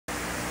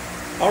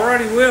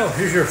Alrighty, Will,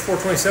 here's your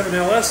 427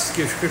 LS.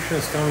 Give description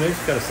of this combination.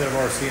 It's got a set of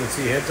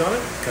RCNC heads on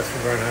it. Custom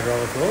grind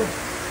hydraulic roller.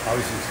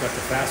 Obviously, it's got the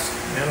fast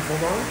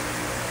manifold on it.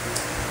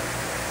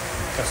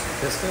 Custom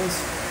pistons.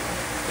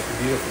 Got the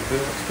beautiful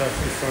Billet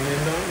Specialties front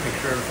end on it. Make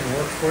sure everything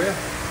works for you.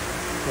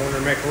 Go in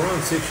there and make a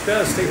run. See what she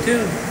does. Stay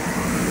tuned.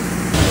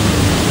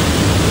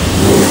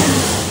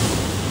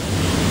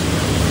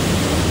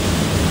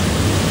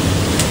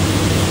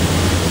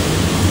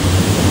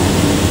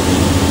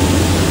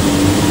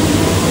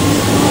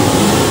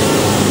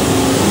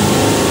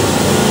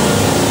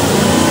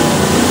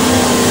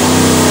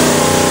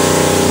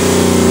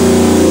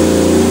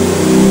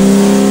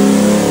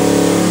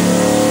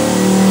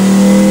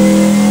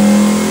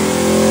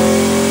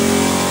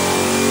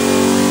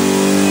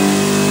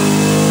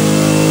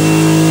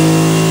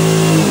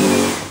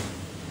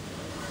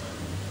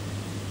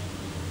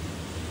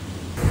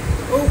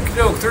 Okie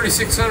doke,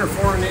 3,600,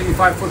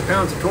 485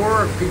 foot-pounds of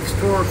torque, peak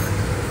torque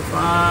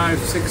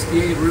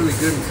 568, really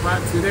good and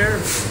flat through there.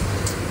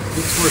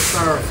 Peak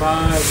horsepower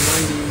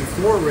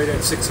 594, right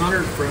at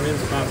 600, front end's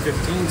about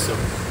 15, so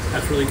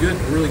that's really good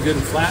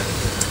and flat.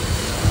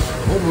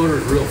 The whole motor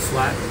is real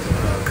flat,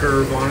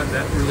 curve on it.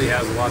 That really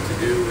has a lot to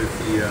do with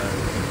the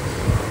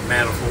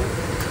manifold.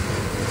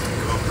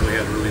 The pump really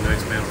has a really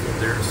nice manifold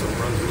there, so it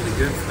runs really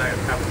good for that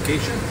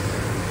application.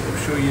 We'll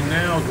show you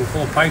now. We'll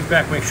pull the pipes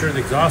back, make sure the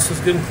exhaust is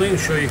good and clean.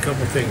 Show you a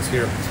couple things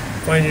here.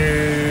 When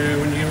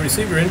you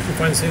receive your engine,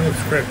 find the single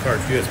credit card,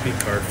 USB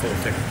card full of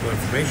technical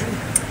information.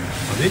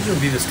 On the engine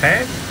will be this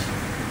tag.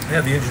 I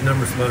have the engine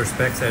number, some other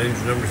specs. That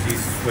engine number is the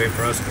easiest way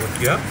for us to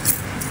look you up.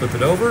 Flip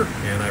it over,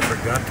 and I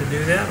forgot to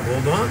do that.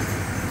 Hold on.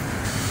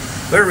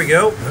 There we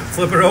go.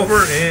 Flip it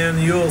over,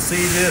 and you'll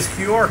see this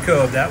QR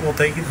code. That will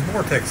take you to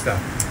more tech stuff.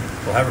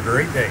 Well, have a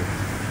great day.